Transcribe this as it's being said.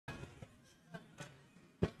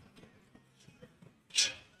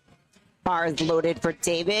Bars loaded for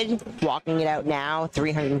David, walking it out now,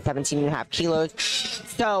 317.5 kilos.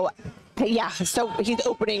 So, yeah, so he's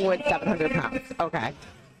opening with 700 pounds. Okay.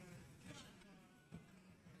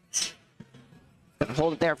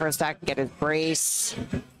 Hold it there for a sec, get his brace.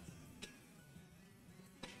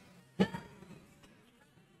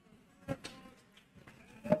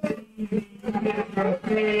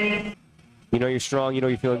 You know you're strong, you know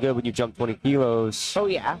you're feeling good when you jump 20 kilos. Oh,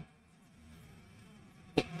 yeah.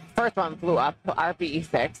 First one flew up to RPE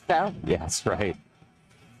 6, so. Yeah, that's right.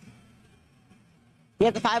 He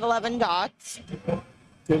has a 5'11 dots.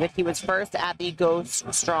 He was first at the Go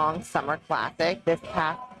Strong Summer Classic this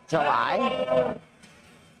past July.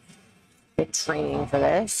 Been training for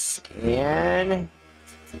this. And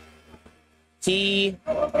he,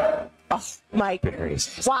 oh, Mike,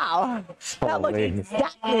 wow. That looks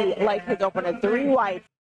exactly like his opener. 3 white.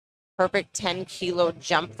 Perfect 10-kilo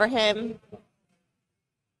jump for him.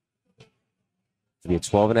 To be a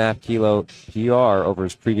 12.5 kilo PR over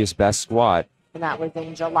his previous best squat. And that was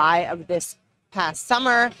in July of this past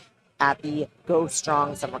summer at the Go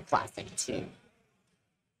Strong Summer Classic 2.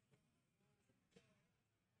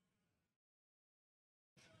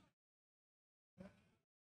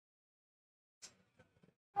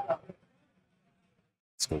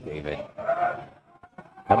 Let's go, David.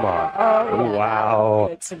 Come on. Oh, yeah, wow.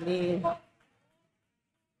 Good to me.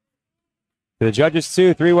 To the judges,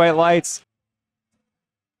 too. 3 white lights.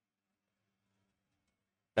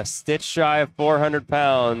 A stitch shy of 400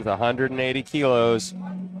 pounds, 180 kilos.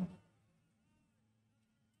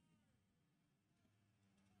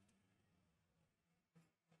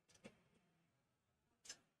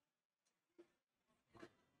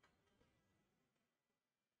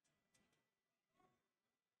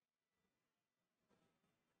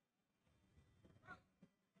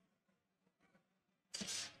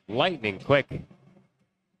 Lightning quick.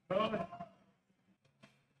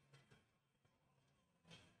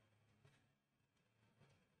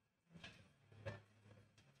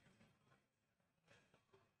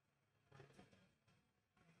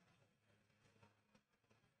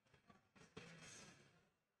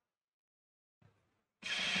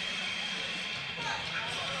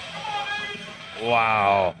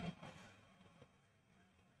 Wow.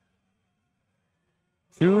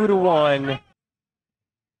 2-1.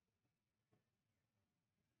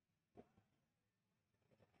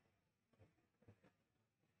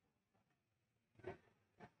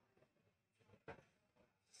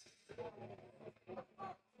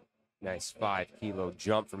 Nice 5-kilo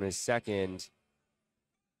jump from his second.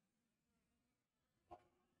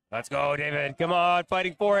 Let's go, David. Come on,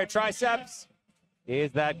 fighting for it. Triceps.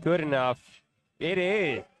 Is that good enough? It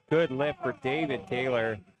is. Good lift for David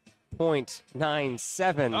Cailler.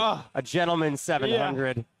 0.97. Oh, a gentleman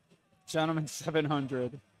 700. Yeah. Gentleman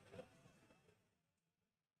 700.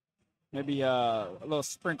 Maybe a little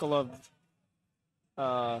sprinkle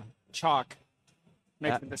of chalk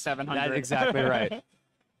makes it the 700. That's exactly right.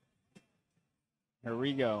 Here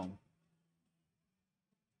we go.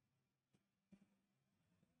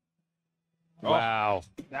 Wow.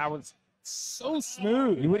 Oh, that was so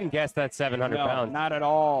smooth. You wouldn't guess that 700 No, pounds. not at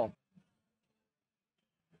all.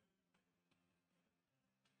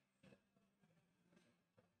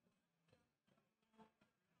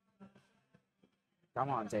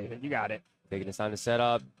 Come on, David. You got it. Taking his time to set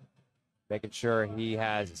up, making sure he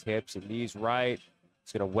has his hips and knees right.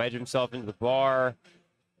 He's going to wedge himself into the bar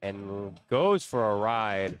and goes for a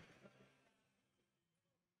ride.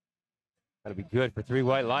 That'll be good for 3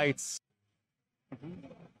 white lights.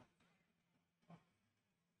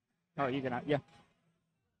 Oh, you're gonna, yeah.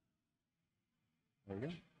 There you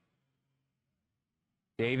go.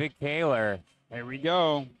 David Cailler. There we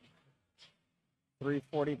go.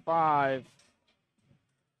 345.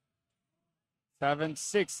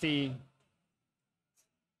 760.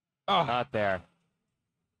 Oh, I Not there.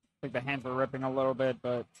 think the hands were ripping a little bit,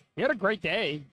 but he had a great day.